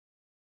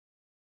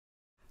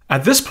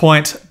At this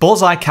point,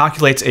 Bullseye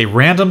calculates a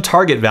random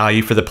target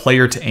value for the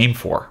player to aim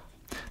for.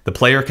 The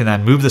player can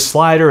then move the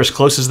slider as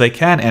close as they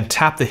can and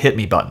tap the Hit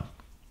Me button.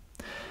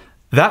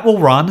 That will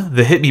run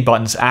the Hit Me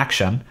button's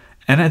action,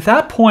 and at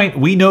that point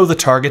we know the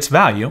target's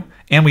value,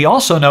 and we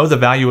also know the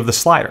value of the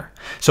slider.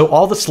 So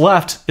all that's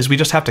left is we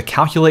just have to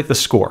calculate the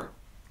score.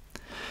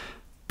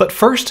 But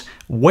first,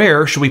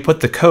 where should we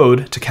put the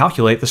code to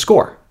calculate the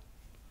score?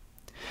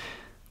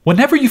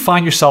 Whenever you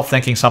find yourself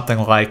thinking something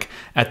like,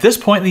 at this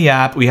point in the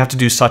app we have to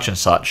do such and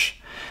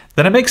such,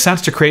 then it makes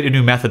sense to create a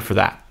new method for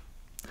that.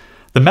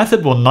 The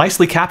method will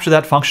nicely capture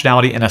that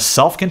functionality in a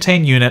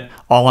self-contained unit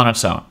all on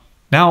its own.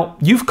 Now,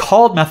 you've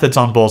called methods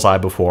on Bullseye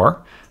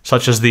before,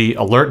 such as the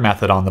alert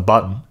method on the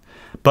button,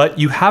 but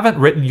you haven't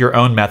written your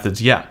own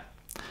methods yet.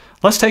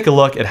 Let's take a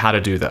look at how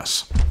to do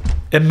this.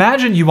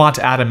 Imagine you want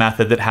to add a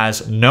method that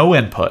has no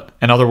input,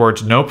 in other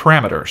words, no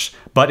parameters,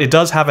 but it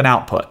does have an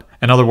output,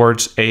 in other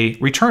words, a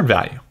return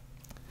value.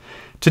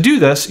 To do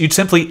this, you'd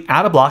simply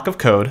add a block of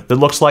code that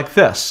looks like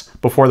this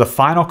before the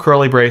final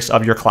curly brace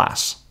of your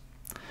class.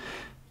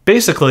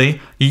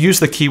 Basically, you use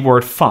the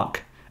keyword func,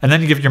 and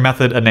then you give your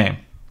method a name.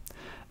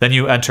 Then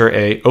you enter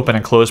a open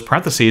and close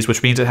parentheses,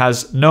 which means it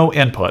has no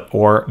input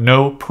or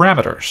no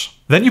parameters.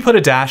 Then you put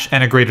a dash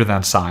and a greater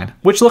than sign,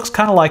 which looks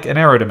kind of like an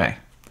arrow to me.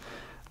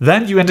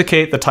 Then you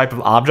indicate the type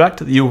of object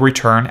that you will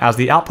return as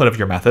the output of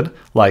your method,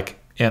 like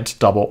int,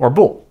 double, or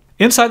bool.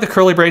 Inside the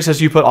curly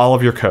braces, you put all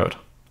of your code.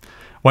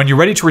 When you're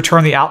ready to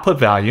return the output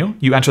value,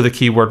 you enter the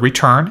keyword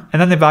return,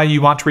 and then the value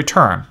you want to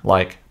return,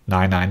 like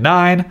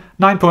 999,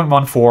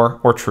 9.14,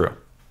 or true.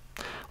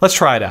 Let's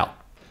try it out.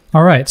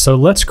 All right, so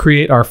let's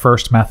create our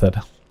first method.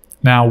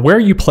 Now, where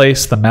you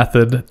place the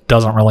method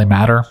doesn't really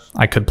matter.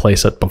 I could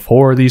place it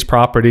before these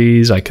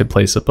properties, I could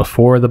place it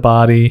before the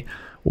body,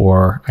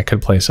 or I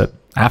could place it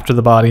after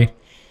the body,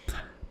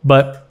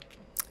 but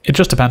it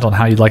just depends on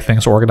how you'd like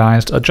things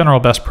organized. A general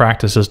best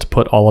practice is to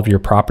put all of your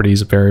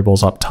properties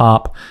variables up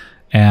top,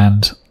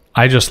 and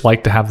I just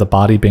like to have the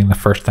body being the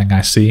first thing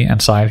I see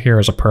inside here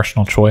as a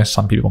personal choice.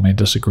 Some people may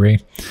disagree.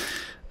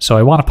 So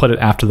I want to put it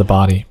after the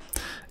body,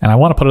 and I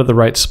want to put it at the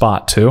right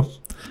spot too.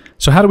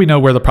 So how do we know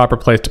where the proper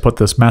place to put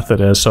this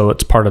method is so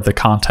it's part of the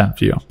content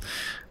view?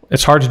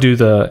 It's hard to do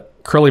the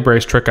curly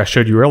brace trick I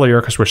showed you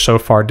earlier because we're so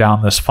far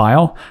down this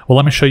file. Well,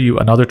 let me show you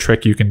another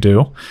trick you can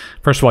do.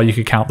 First of all, you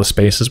can count the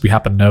spaces. We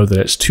happen to know that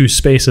it's 2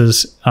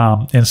 spaces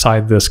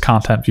inside this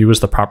content view is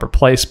the proper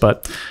place,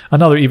 but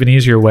another even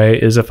easier way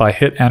is if I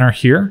hit enter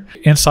here.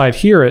 Inside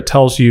here, it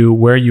tells you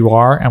where you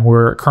are, and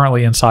we're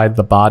currently inside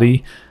the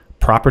body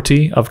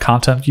property of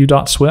content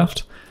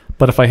view.swift.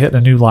 But if I hit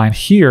a new line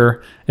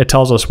here, it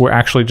tells us we're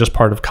actually just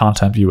part of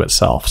content view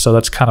itself. So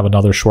that's kind of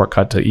another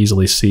shortcut to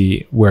easily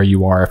see where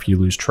you are if you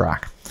lose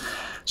track.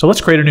 So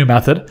let's create a new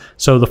method.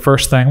 So the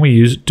first thing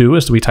we do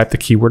is we type the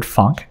keyword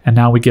func, and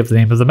now we give the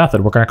name of the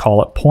method. We're going to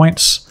call it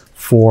points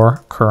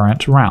for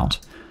current round.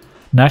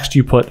 Next,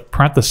 you put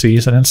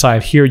parentheses, and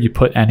inside here you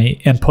put any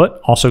input,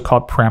 also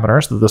called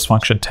parameters, that this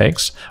function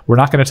takes. We're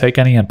not going to take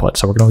any input,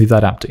 so we're going to leave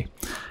that empty.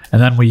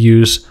 And then we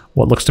use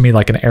what looks to me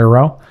like an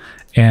arrow,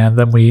 and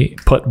then we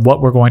put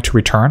what we're going to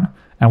return,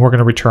 and we're going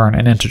to return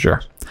an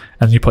integer.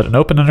 And you put an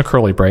open and a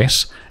curly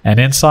brace, and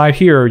inside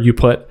here you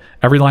put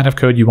every line of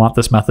code you want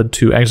this method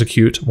to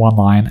execute one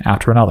line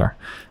after another.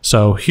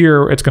 So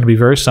here it's going to be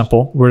very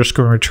simple. We're just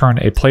going to return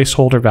a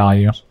placeholder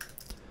value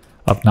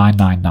of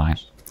 999.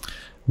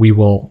 We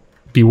will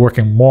be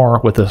working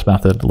more with this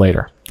method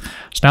later.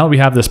 So now that we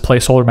have this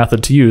placeholder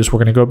method to use, we're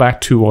going to go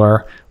back to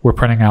we're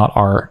printing out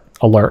our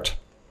alert.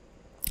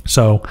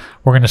 So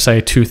we're going to say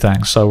 2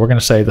 things. So we're going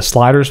to say the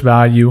slider's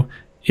value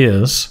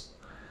is,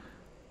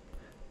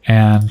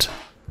 and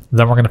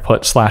then we're going to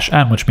put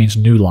 /n, which means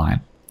new line.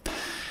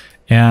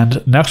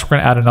 And next we're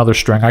going to add another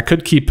string. I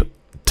could keep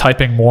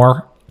typing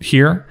more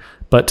here,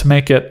 but to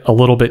make it a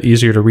little bit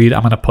easier to read,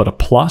 I'm going to put a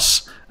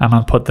plus. I'm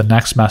going to put the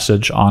next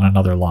message on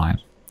another line.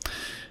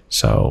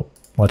 So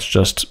let's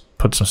just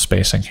put some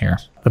spacing here.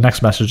 The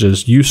next message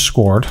is you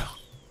scored,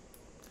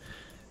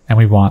 and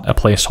we want a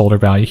placeholder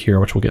value here,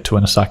 which we'll get to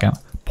in a second,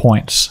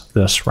 points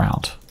this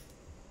round.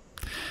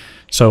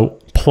 So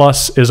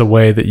plus is a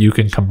way that you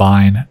can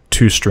combine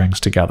 2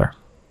 strings together.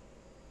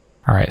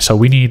 All right, so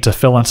we need to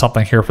fill in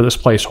something here for this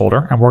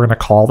placeholder, and we're going to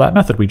call that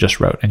method we just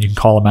wrote. And you can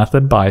call a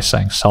method by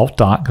saying self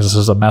dot, because this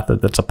is a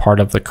method that's a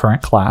part of the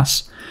current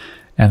class.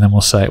 And then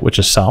we'll say, which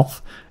is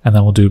self, and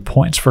then we'll do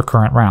points for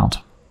current round.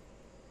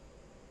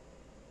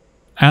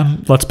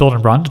 And let's build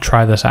and run to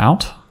try this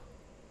out.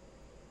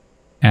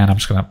 And I'm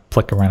just going to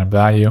click a random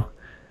value.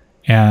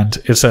 And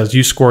it says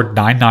you scored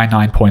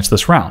 999 points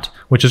this round,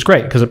 which is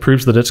great because it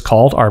proves that it's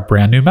called our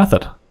brand new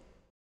method.